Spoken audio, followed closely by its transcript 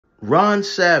Ron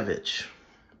Savage,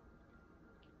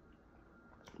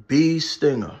 B.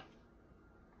 Stinger.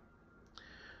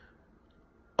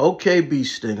 Okay, B.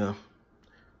 Stinger,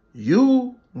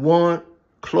 you want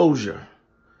closure.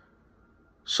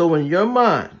 So in your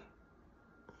mind,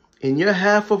 in your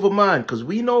half of a mind, because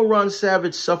we know Ron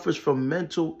Savage suffers from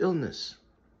mental illness,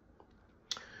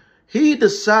 he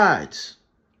decides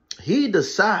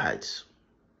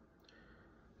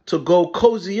to go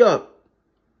cozy up,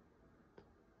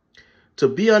 to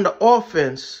be on the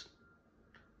offense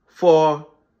for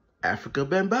Africa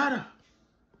Bambaataa.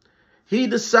 He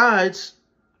decides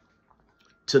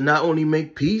to not only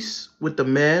make peace with the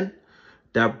man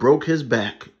that broke his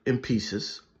back in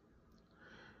pieces,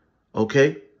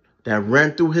 okay, that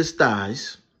ran through his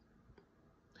thighs.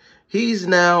 He's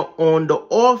now on the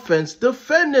offense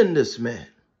defending this man,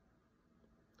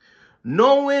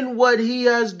 knowing what he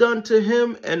has done to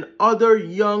him and other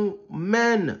young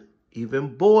men,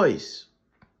 even boys.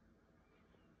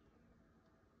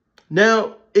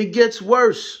 Now, it gets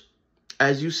worse,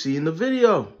 as you see in the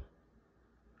video,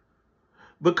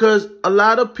 because a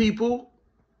lot of people,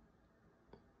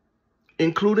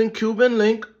 including Cuban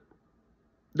Link,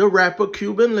 the rapper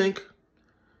Cuban Link,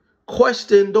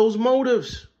 questioned those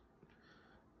motives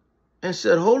and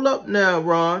said, hold up now,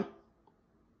 Ron.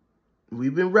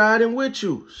 We've been riding with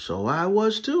you. So I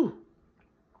was too.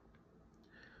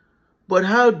 But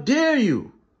how dare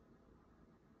you?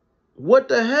 What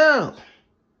the hell?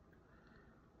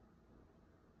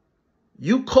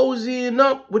 You cozying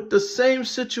up with the same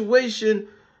situation.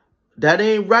 That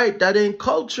ain't right. That ain't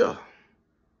culture.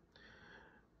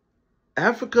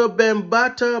 Africa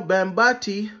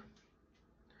Bambaataa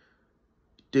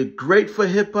did great for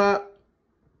hip-hop.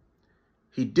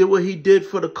 He did what he did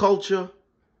for the culture.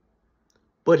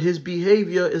 But his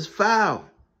behavior is foul.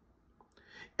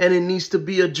 And it needs to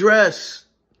be addressed.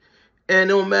 And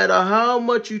no matter how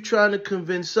much you're trying to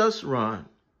convince us, Ron,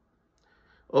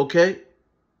 okay,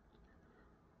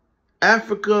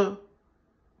 Africa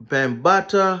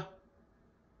Bambaataa,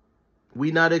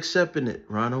 we not accepting it,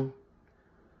 Ronald.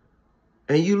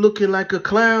 And you looking like a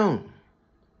clown.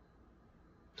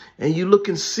 And you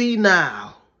looking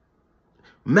senile.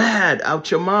 Mad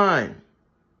out your mind.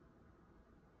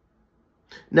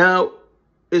 Now,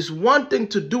 it's one thing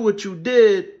to do what you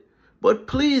did, but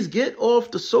please get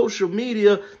off the social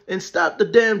media and stop the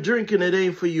damn drinking. It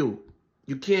ain't for you.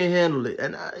 You can't handle it.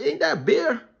 And ain't that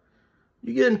beer?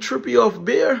 You getting trippy off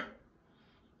beer?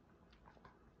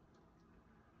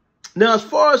 Now, as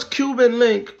far as Cuban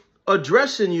Link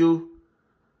addressing you,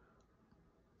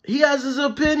 he has his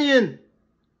opinion.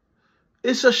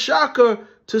 It's a shocker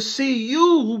to see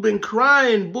you, who've been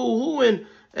crying, boo-hooing,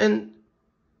 and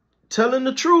telling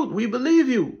the truth. We believe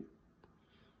you.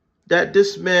 That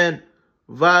this man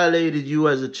violated you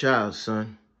as a child,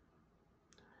 son.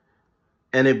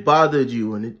 And it bothered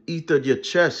you and it ethered your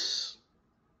chest.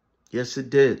 Yes, it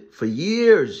did. For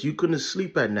years, you couldn't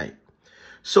sleep at night.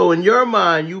 So in your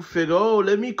mind, you figure, oh,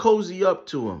 let me cozy up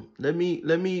to him. Let me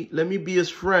be his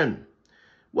friend.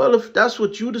 Well, if that's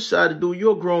what you decide to do,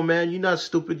 you're a grown man. You're not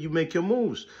stupid. You make your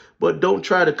moves. But don't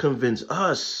try to convince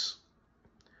us.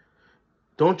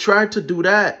 Don't try to do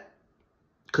that,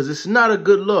 because it's not a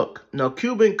good look. Now,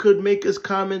 Cuban could make his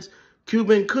comments.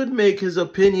 Cuban could make his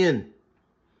opinion.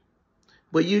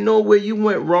 But you know where you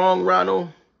went wrong, Ronald?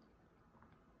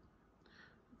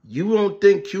 You don't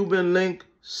think Cuban Link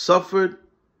suffered?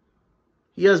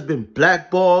 He has been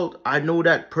blackballed. I know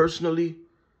that personally.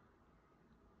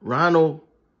 Ronald,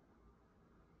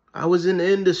 I was in the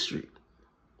industry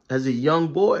as a young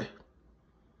boy.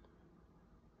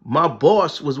 My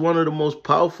boss was one of the most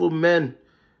powerful men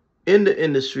in the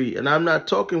industry. And I'm not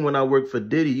talking when I worked for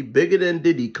Diddy. Bigger than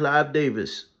Diddy, Clive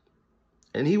Davis.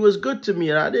 And he was good to me.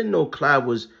 And I didn't know Clive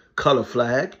was color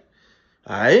flag.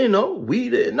 I didn't know. We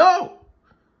didn't know.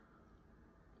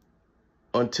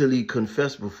 Until he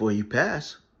confessed before he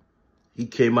passed. He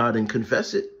came out and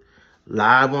confessed it.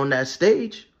 Live on that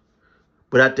stage.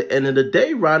 But at the end of the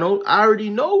day, Ronald, I already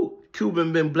know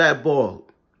Cuban been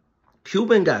blackballed.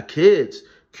 Cuban got kids.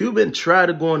 Cuban tried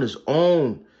to go on his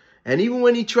own. And even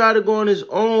when he tried to go on his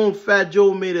own, Fat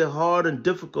Joe made it hard and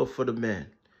difficult for the man.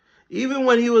 Even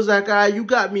when he was like, all right, you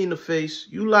got me in the face.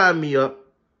 You lined me up.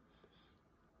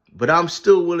 But I'm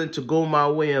still willing to go my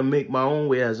way and make my own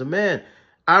way as a man.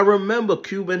 I remember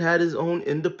Cuban had his own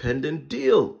independent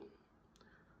deal.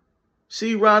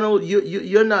 See, Ronald,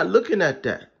 you're not looking at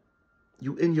that.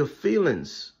 You in your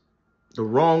feelings the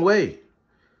wrong way.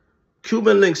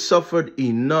 Cuban Link suffered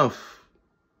enough.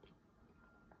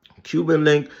 Cuban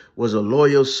Link was a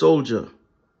loyal soldier.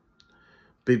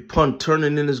 Big Pun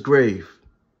turning in his grave.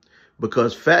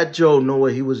 because Fat Joe know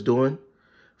what he was doing.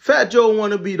 Fat Joe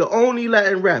want to be the only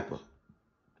Latin rapper.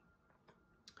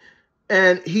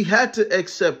 And he had to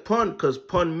accept Pun because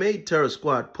Pun made Terror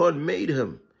Squad. Pun made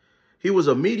him. He was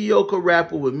a mediocre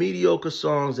rapper with mediocre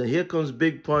songs. And here comes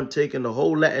Big Pun taking the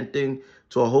whole Latin thing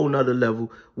to a whole nother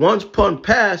level. Once Pun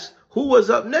passed, who was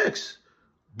up next?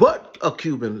 But a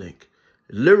Cuban link.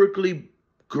 Lyrically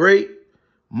great,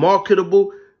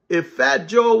 marketable. If Fat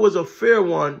Joe was a fair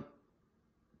one,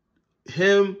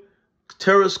 him,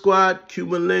 Terror Squad,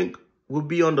 Cuban link would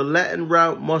be on the Latin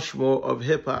route Mushmore of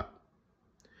hip-hop.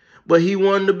 But he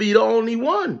wanted to be the only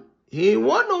one. He ain't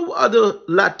want no other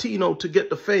Latino to get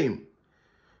the fame.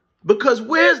 Because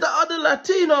where's the other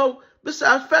Latino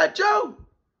besides Fat Joe?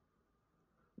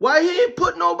 Why he ain't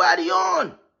put nobody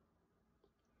on?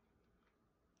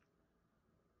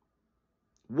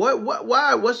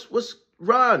 Why? What's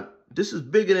Ron? This is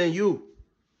bigger than you.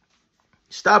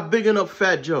 Stop bigging up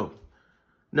Fat Joe.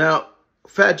 Now,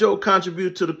 Fat Joe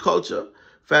contribute to the culture.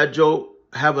 Fat Joe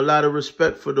have a lot of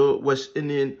respect for the West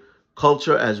Indian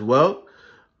culture as well.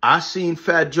 I seen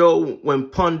Fat Joe when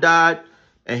Pun died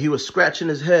and he was scratching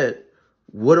his head.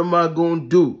 What am I going to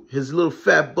do? His little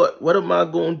fat butt. What am I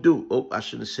going to do? Oh, I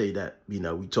shouldn't say that. You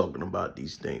know, we talking about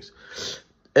these things.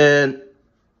 And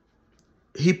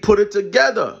he put it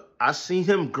together. I seen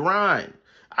him grind.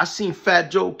 I seen Fat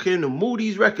Joe came to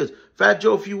Moody's Records. Fat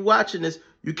Joe, if you watching this,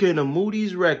 you came to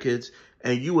Moody's Records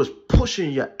and you was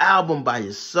pushing your album by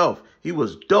yourself. He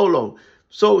was dolo.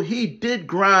 So he did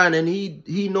grind and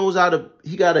he knows how to,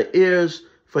 he got an ears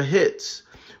for hits.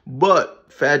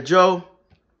 But Fat Joe,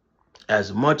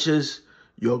 as much as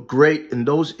you're great in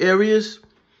those areas,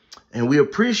 and we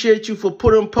appreciate you for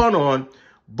putting Pun on,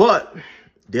 but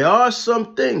there are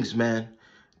some things, man,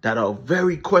 that are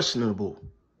very questionable.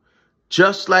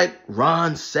 Just like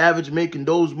Ron Savage making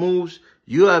those moves,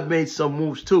 you have made some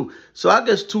moves too. So I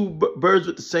guess two birds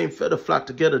with the same feather flock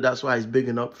together. That's why he's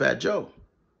bigging up Fat Joe.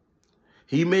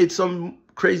 He made some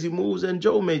crazy moves and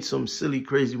Joe made some silly,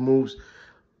 crazy moves.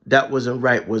 That wasn't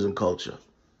right, wasn't culture.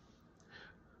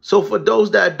 So for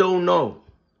those that don't know,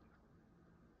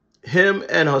 him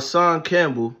and Hassan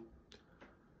Campbell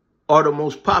are the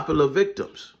most popular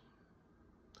victims.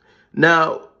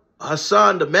 Now,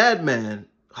 Hassan the madman,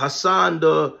 Hassan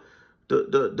the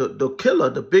killer,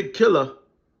 the big killer,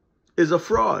 is a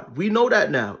fraud. We know that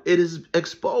now. It is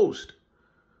exposed.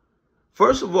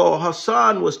 First of all,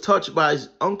 Hassan was touched by his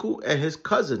uncle and his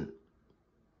cousin.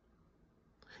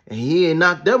 And he ain't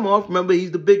knocked them off. Remember,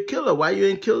 he's the big killer. Why you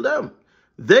ain't kill them?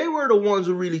 They were the ones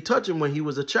who really touched him when he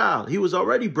was a child. He was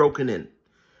already broken in.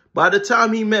 By the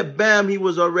time he met Bam, he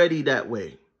was already that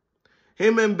way.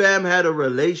 Him and Bam had a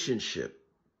relationship.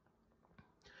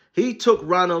 He took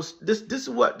Ronald's, this is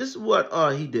what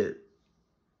he did.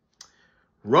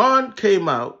 Ron came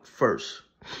out first.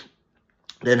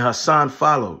 Then Hassan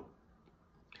followed.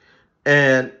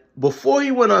 And before he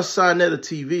went on Sinetta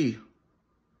TV,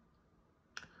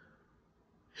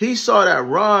 he saw that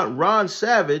Ron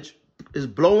Savage is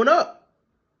blowing up.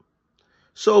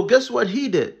 So guess what he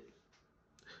did?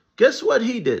 Guess what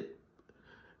he did?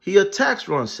 He attacks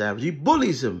Ron Savage. He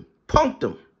bullies him, punked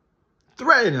him,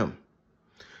 threatened him.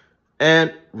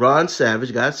 And Ron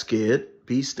Savage got scared.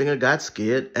 B Stinger got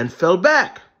scared and fell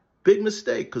back. Big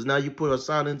mistake, because now you put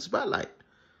Hassan in the spotlight.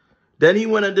 Then he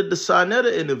went and did the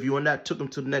Sinetta interview, and that took him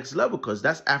to the next level, because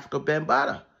that's Africa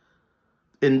Bambaataa.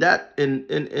 In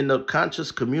the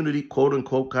conscious community, quote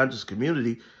unquote conscious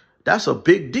community, that's a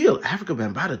big deal. Africa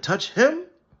Bambaataa touched him.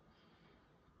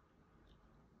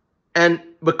 And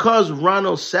because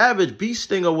Ronald Savage, B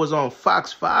Stinger, was on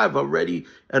Fox 5 already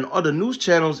and other news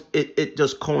channels, it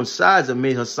just coincides and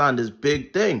made Hassan this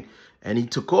big thing. And he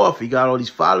took off. He got all these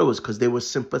followers because they were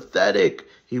sympathetic.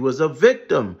 He was a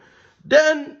victim.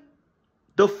 Then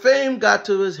the fame got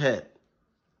to his head.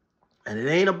 And it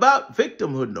ain't about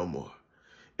victimhood no more.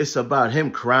 It's about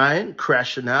him crying,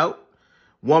 crashing out.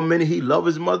 One minute he love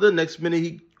his mother. Next minute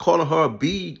he calling her a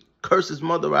B, curse his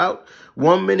mother out.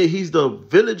 One minute he's the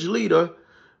village leader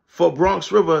for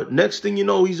Bronx River. Next thing you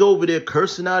know, he's over there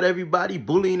cursing out everybody,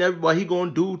 bullying everybody. He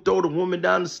gonna throw the woman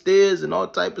down the stairs and all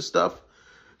type of stuff.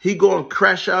 He gonna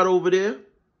crash out over there.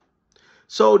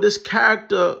 So this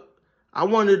character, I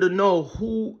wanted to know,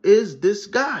 who is this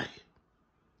guy?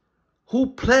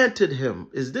 Who planted him?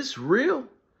 Is this real?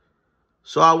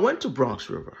 So I went to Bronx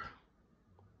River.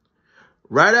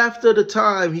 Right after the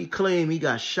time he claimed he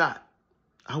got shot,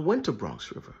 I went to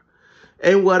Bronx River.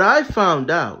 And what I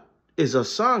found out is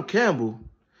Hassan Campbell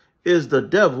is the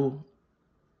devil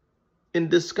in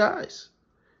disguise.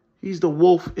 He's the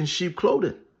wolf in sheep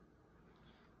clothing.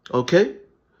 Okay?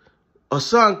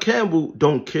 Hassan Campbell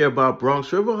don't care about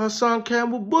Bronx River. Hassan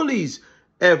Campbell bullies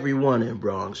everyone in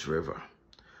Bronx River.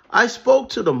 I spoke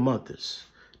to the mothers.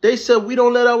 They said, we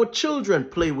don't let our children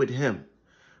play with him.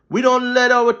 We don't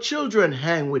let our children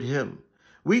hang with him.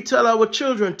 We tell our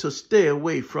children to stay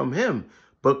away from him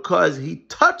because he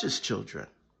touches children.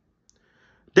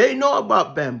 They know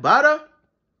about Bambaataa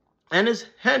and his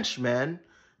henchman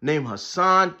named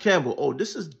Hassan Campbell. Oh,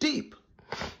 this is deep.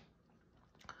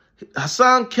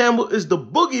 Hassan Campbell is the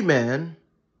boogeyman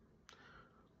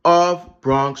of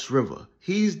Bronx River.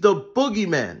 He's the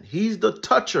boogeyman. He's the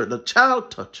toucher, the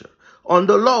child toucher. On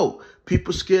the low,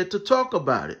 people scared to talk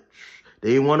about it.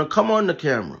 They didn't want to come on the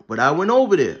camera, but I went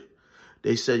over there.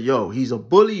 They said, yo, he's a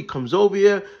bully. He comes over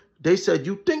here. They said,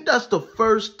 you think that's the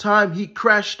first time he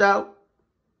crashed out?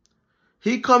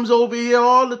 He comes over here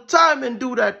all the time and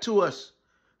do that to us.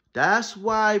 That's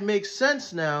why it makes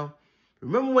sense now.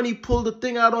 Remember when he pulled the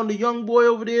thing out on the young boy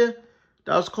over there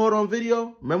that was caught on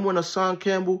video? Remember when Hassan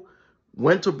Campbell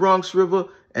went to Bronx River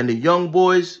and the young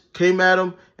boys came at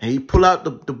him and he pulled out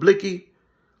the blicky?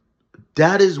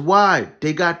 That is why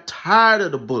they got tired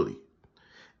of the bully.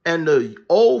 And the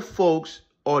old folks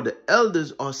or the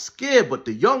elders are scared, but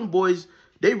the young boys,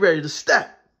 they ready to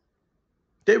step.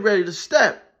 They ready to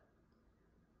step.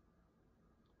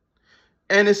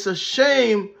 And it's a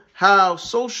shame how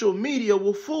social media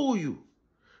will fool you.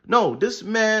 No, this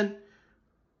man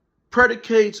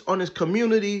predicates on his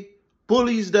community,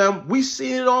 bullies them. We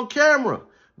seen it on camera.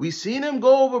 We seen him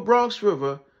go over Bronx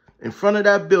River in front of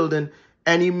that building,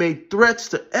 and he made threats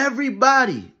to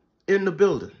everybody in the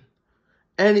building.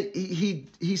 And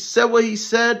he said what he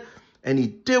said, and he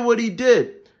did what he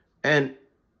did. And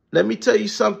let me tell you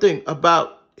something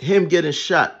about him getting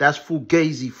shot. That's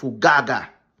fugazi, fugaga.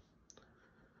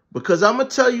 Because I'm going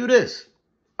to tell you this.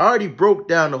 I already broke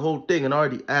down the whole thing and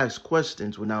already asked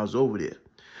questions when I was over there.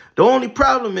 The only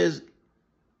problem is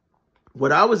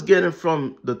what I was getting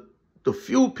from the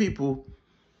few people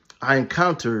I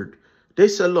encountered. They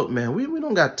said, look, man, we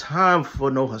don't got time for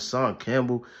no Hassan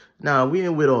Campbell. Nah, we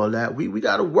ain't with all that. We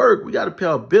got to work. We got to pay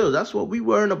our bills. That's what we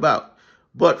worrying about.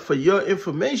 But for your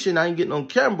information, I ain't getting on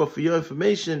camera, but for your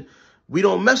information, we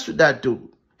don't mess with that dude.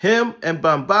 Him and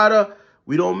Bambaataa,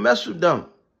 we don't mess with them.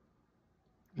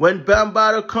 When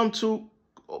Bambaataa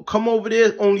come over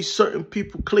there, only certain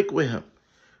people click with him.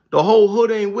 The whole hood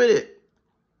ain't with it.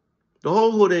 The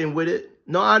whole hood ain't with it.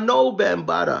 No, I know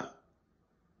Bambaataa.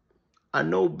 I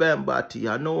know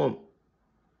Bambaataa. I know him.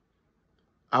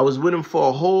 I was with him for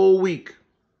a whole week.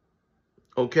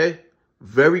 Okay?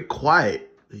 Very quiet.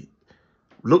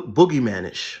 Look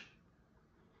boogeymanish.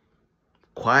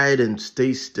 Quiet and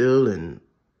stay still and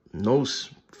no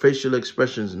facial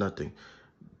expressions, nothing.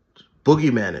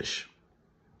 Boogeymanish.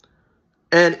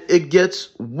 And it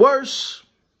gets worse.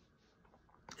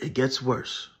 It gets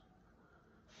worse.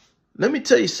 Let me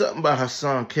tell you something about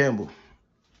Hassan Campbell.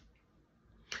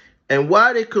 And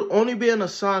why there could only be an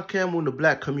Hassan Campbell in the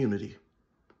black community.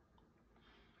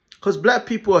 Because black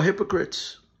people are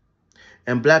hypocrites.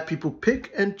 And black people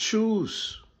pick and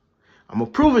choose. I'm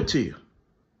going to prove it to you.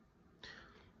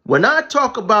 When I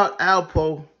talk about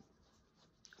Alpo,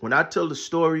 when I tell the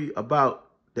story about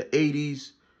the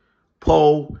 80s,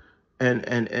 Poe,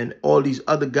 and all these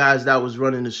other guys that was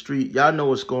running the street, y'all know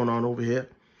what's going on over here.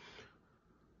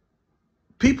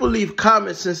 People leave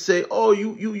comments and say, "Oh,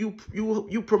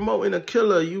 you promoting a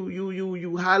killer, you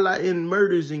highlighting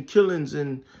murders and killings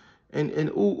and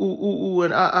ooh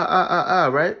and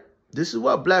right?" This is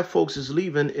what black folks is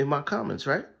leaving in my comments,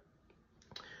 right?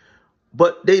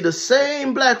 But they the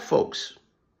same black folks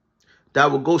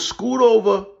that will go scoot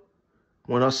over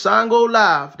when Hassan go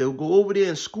live. They'll go over there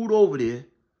and scoot over there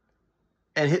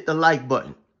and hit the like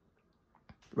button,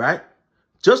 right?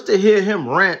 Just to hear him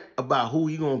rant about who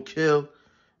he gonna kill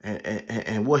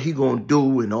and what he gonna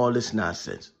do and all this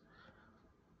nonsense.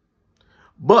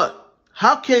 But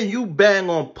how can you bang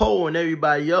on Poe and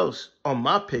everybody else on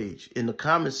my page in the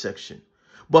comment section,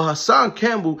 but Hassan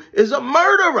Campbell is a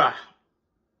murderer?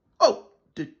 Oh,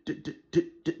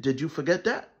 did you forget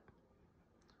that?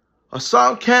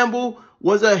 Hassan Campbell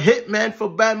was a hitman for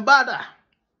Bambaataa.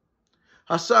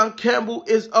 Hassan Campbell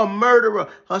is a murderer.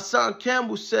 Hassan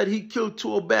Campbell said he killed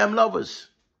 2 of Bam lovers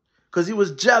because he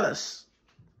was jealous.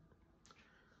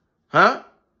 Huh?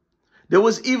 There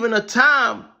was even a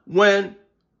time when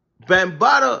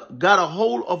Bambaataa got a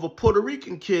hold of a Puerto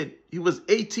Rican kid. He was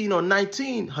 18 or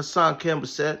 19, Hassan Campbell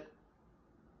said.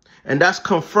 And that's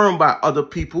confirmed by other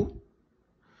people.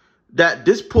 That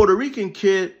this Puerto Rican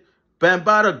kid,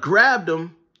 Bambaataa grabbed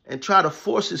him and tried to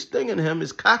force his thing in him,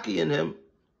 his cocky in him.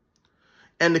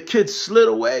 And the kid slid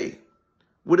away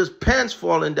with his pants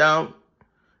falling down.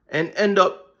 and end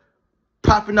up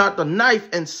popping out the knife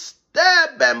and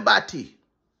stab Bambati.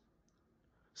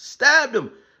 Stabbed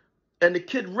him. And the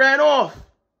kid ran off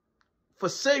for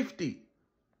safety.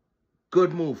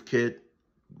 Good move, kid.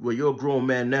 Well, you're a grown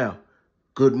man now.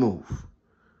 Good move.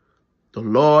 The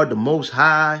Lord, the Most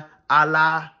High,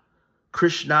 Allah,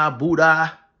 Krishna,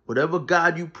 Buddha, whatever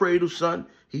God you pray to, son,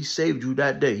 he saved you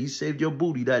that day. He saved your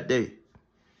booty that day.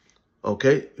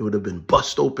 Okay? It would have been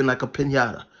bust open like a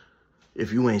piñata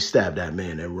if you ain't stabbed that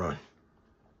man and run.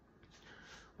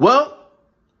 Well,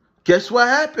 guess what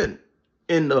happened?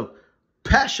 In the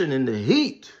passion, in the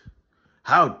heat,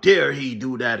 how dare he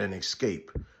do that and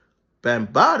escape?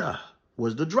 Bambata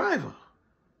was the driver.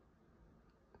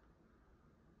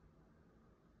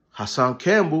 Hassan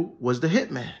Campbell was the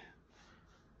hitman.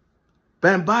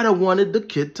 Bambata wanted the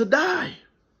kid to die.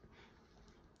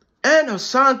 And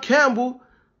Hassan Campbell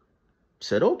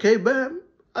said, okay, Bam,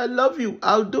 I love you.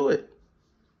 I'll do it.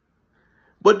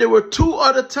 But there were 2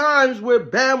 other times where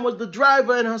Bam was the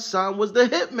driver and Hassan was the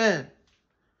hitman.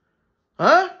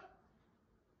 Huh?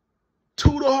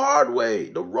 2 the hard way,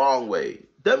 the wrong way.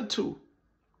 Them 2.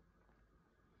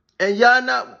 And y'all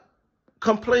not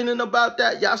complaining about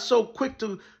that. Y'all so quick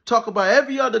to talk about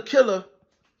every other killer.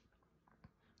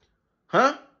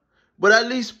 Huh? But at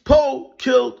least Poe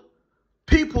killed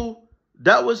people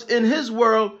that was in his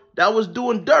world that was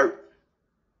doing dirt.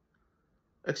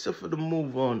 Except for the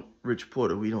move on Rich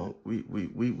Porter. We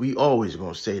always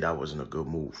gonna say that wasn't a good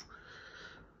move.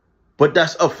 But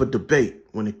that's up for debate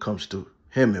when it comes to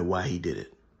him and why he did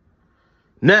it.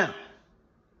 Now,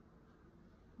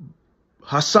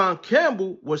 Hassan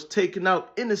Campbell was taking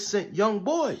out innocent young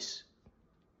boys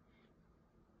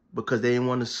because they didn't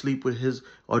want to sleep with his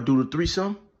or do the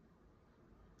threesome.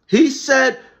 He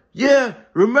said, yeah,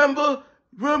 remember,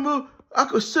 I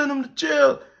could send him to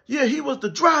jail. Yeah, he was the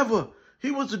driver. He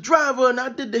was the driver and I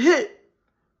did the hit.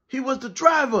 He was the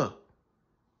driver.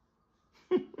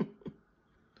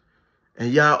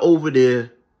 And y'all over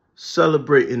there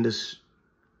celebrating this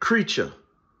creature.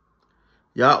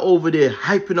 Y'all over there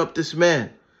hyping up this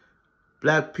man.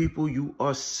 Black people, you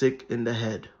are sick in the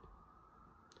head.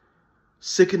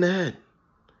 Sick in the head.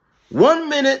 1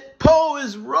 minute, Poe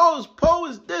is Rose, Poe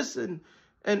is this, and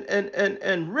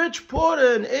Rich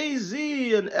Porter and AZ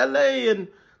and LA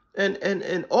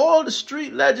and all the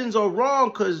street legends are wrong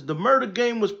because the murder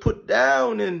game was put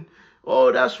down and,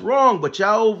 oh, that's wrong. But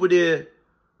y'all over there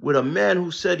with a man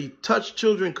who said he touched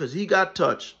children because he got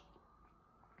touched.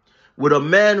 With a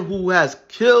man who has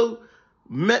killed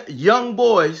young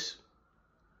boys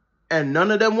and none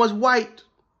of them was white.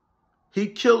 He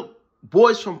killed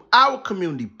boys from our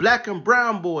community, black and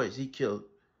brown boys he killed.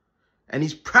 And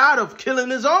he's proud of killing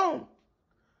his own.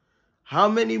 How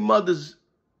many mothers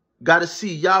got to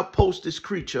see y'all post this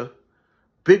creature,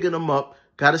 bigging them up,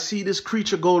 got to see this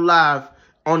creature go live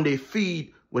on their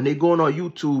feed when they going on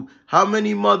YouTube? How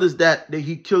many mothers that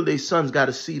he killed their sons got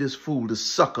to see this fool, this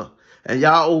sucker? And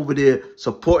y'all over there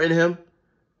supporting him?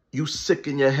 You sick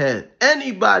in your head.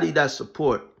 Anybody that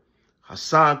support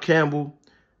Hassan Campbell,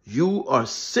 you are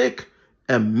sick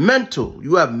and mental.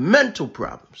 You have mental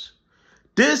problems.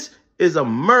 This is a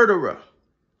murderer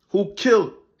who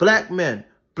killed black men,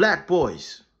 black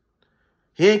boys.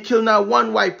 He ain't killed not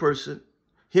one white person.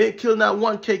 He ain't killed not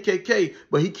one KKK,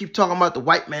 but he keep talking about the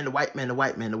white man, the white man, the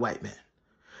white man, the white man.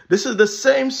 This is the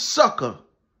same sucker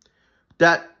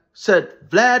that said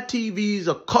Vlad TV's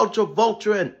a culture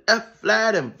vulture and F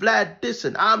Vlad and Vlad this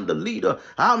and I'm the leader.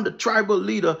 I'm the tribal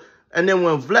leader. And then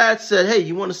when Vlad said, hey,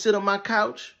 you want to sit on my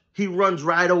couch? He runs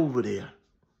right over there.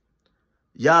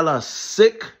 Y'all are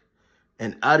sick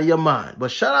and out of your mind.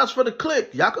 But shout outs for the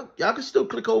click. Y'all can still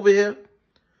click over here.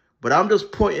 But I'm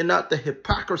just pointing out the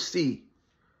hypocrisy.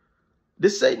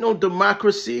 This ain't no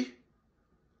democracy.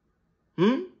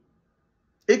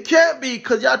 It can't be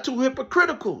because y'all too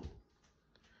hypocritical.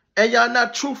 And y'all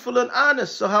not truthful and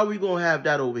honest. So how we going to have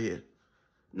that over here?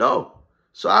 No.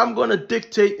 So I'm going to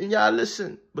dictate and y'all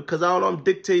listen. Because all I'm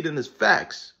dictating is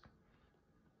facts.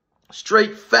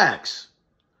 Straight facts.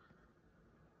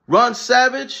 Ron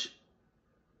Savage,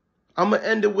 I'm going to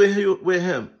end it with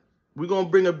him. We're going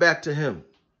to bring it back to him.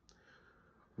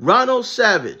 Ronald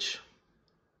Savage,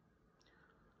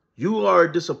 you are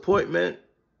a disappointment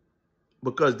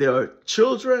because there are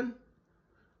children,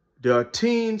 there are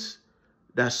teens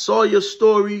that saw your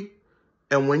story,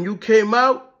 and when you came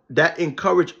out, that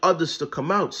encouraged others to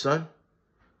come out, son.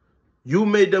 You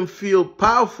made them feel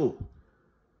powerful.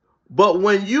 But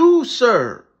when you,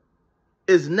 sir,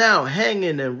 is now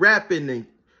hanging and rapping and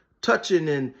touching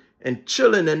and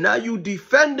chilling, and now you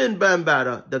defending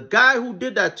Bambata, the guy who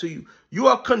did that to you, you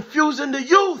are confusing the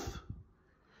youth.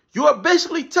 You are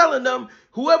basically telling them,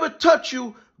 whoever touched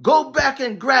you, go back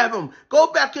and grab him.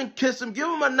 Go back and kiss him. Give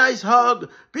him a nice hug.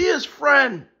 Be his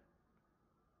friend.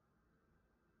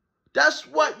 That's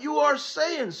what you are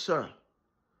saying, sir.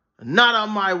 Not on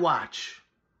my watch.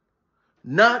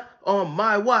 Not on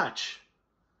my watch.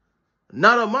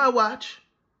 Not on my watch.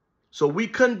 So we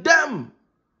condemn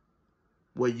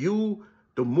the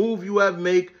move you have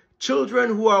made. Children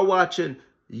who are watching,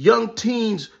 young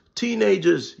teens,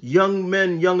 teenagers, young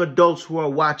men, young adults who are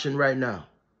watching right now,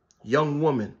 young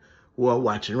women who are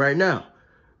watching right now,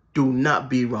 do not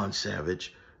be Ron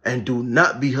Savage and do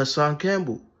not be Hassan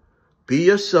Campbell. Be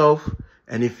yourself.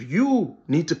 And if you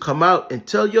need to come out and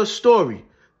tell your story,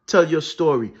 tell your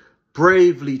story.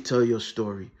 Bravely tell your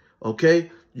story. Okay?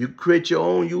 You create your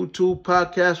own YouTube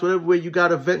podcast, whatever way you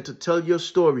got a vent to tell your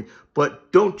story.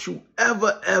 But don't you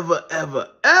ever, ever, ever,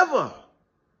 ever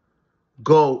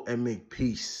go and make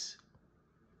peace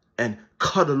and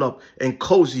cuddle up and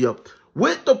cozy up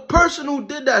with the person who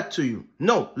did that to you.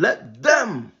 No, let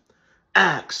them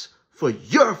ask for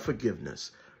your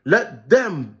forgiveness. Let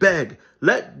them beg.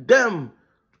 Let them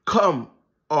come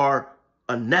or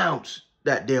announce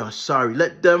that they are sorry.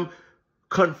 Let them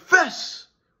confess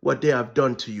what they have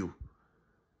done to you.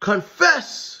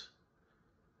 Confess.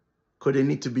 Because they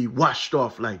need to be washed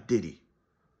off like Diddy.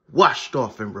 Washed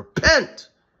off and repent.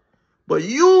 But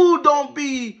you don't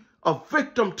be a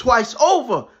victim twice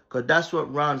over. Because that's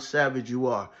what Ron Savage you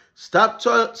are. Stop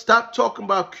talking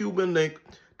about Cuban Link.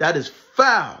 That is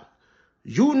foul.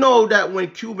 You know that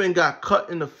when Cuban got cut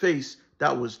in the face,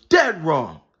 that was dead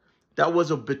wrong. That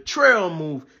was a betrayal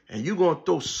move. And you're going to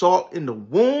throw salt in the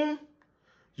wound?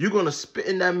 You're going to spit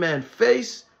in that man's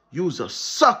face? You's a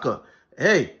sucker.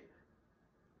 Hey,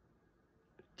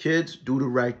 kids, do the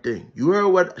right thing. You heard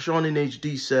what Sean in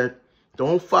HD said.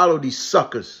 Don't follow these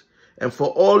suckers. And for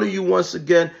all of you, once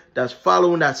again, that's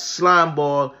following that slime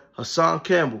ball, Hassan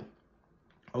Campbell,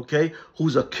 okay,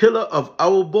 who's a killer of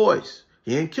our boys.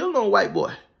 He ain't kill no white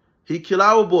boy. He kill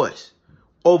our boys.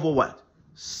 Over what?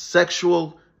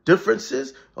 Sexual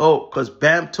differences? Oh, because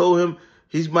Bam told him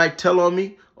he might tell on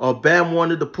me? Or Bam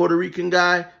wanted the Puerto Rican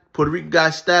guy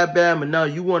stabbed Bam, and now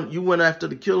you went after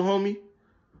the kill homie?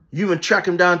 You even track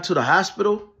him down to the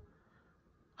hospital?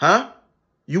 Huh?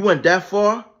 You went that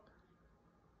far?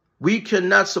 We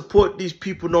cannot support these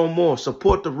people no more.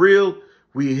 Support the real.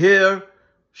 We here.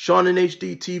 Sean in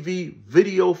HD TV,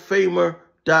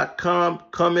 videofamer.com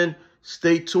coming.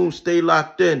 Stay tuned. Stay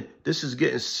locked in. This is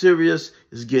getting serious.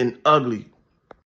 It's getting ugly.